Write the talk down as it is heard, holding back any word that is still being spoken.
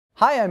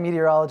Hi, I'm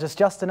meteorologist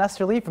Justin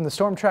Esterly from the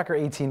Storm Tracker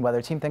 18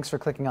 weather team. Thanks for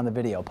clicking on the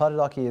video.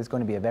 Pawtucket is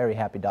going to be a very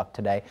happy duck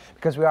today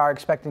because we are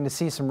expecting to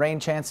see some rain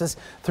chances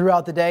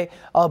throughout the day.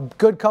 A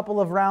good couple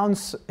of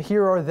rounds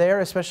here or there,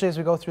 especially as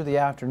we go through the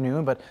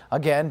afternoon. But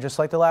again, just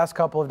like the last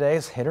couple of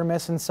days, hit or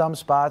miss in some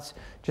spots.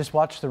 Just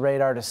watch the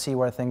radar to see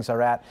where things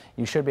are at.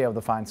 You should be able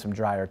to find some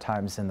drier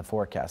times in the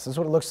forecast. This is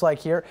what it looks like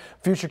here.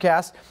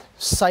 Futurecast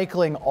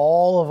cycling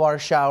all of our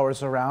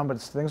showers around, but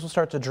things will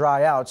start to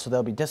dry out, so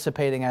they'll be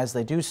dissipating as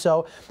they do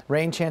so.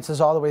 Rain chances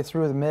all the way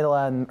through the middle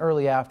and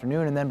early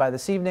afternoon, and then by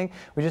this evening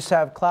we just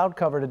have cloud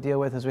cover to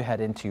deal with as we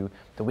head into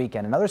the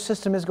weekend. Another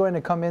system is going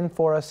to come in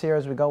for us here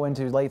as we go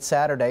into late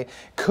Saturday.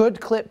 Could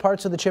clip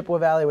parts of the Chippewa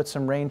Valley with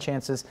some rain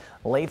chances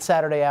late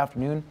Saturday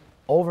afternoon,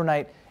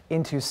 overnight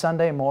into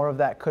Sunday. More of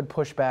that could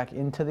push back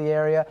into the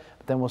area,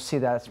 but then we'll see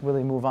that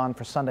really move on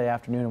for Sunday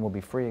afternoon and we'll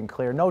be free and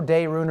clear. No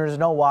day ruiners,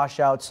 no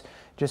washouts,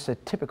 just a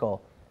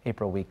typical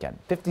April weekend.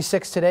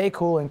 56 today,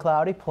 cool and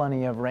cloudy,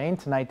 plenty of rain.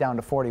 Tonight down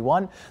to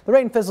 41. The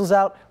rain fizzles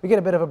out. We get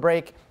a bit of a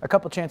break, a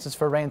couple chances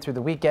for rain through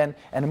the weekend,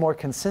 and a more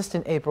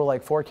consistent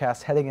April-like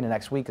forecast heading into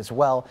next week as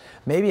well.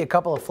 Maybe a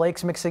couple of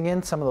flakes mixing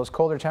in, some of those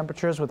colder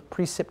temperatures with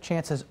precip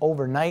chances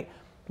overnight.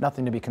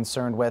 Nothing to be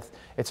concerned with.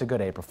 It's a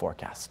good April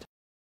forecast.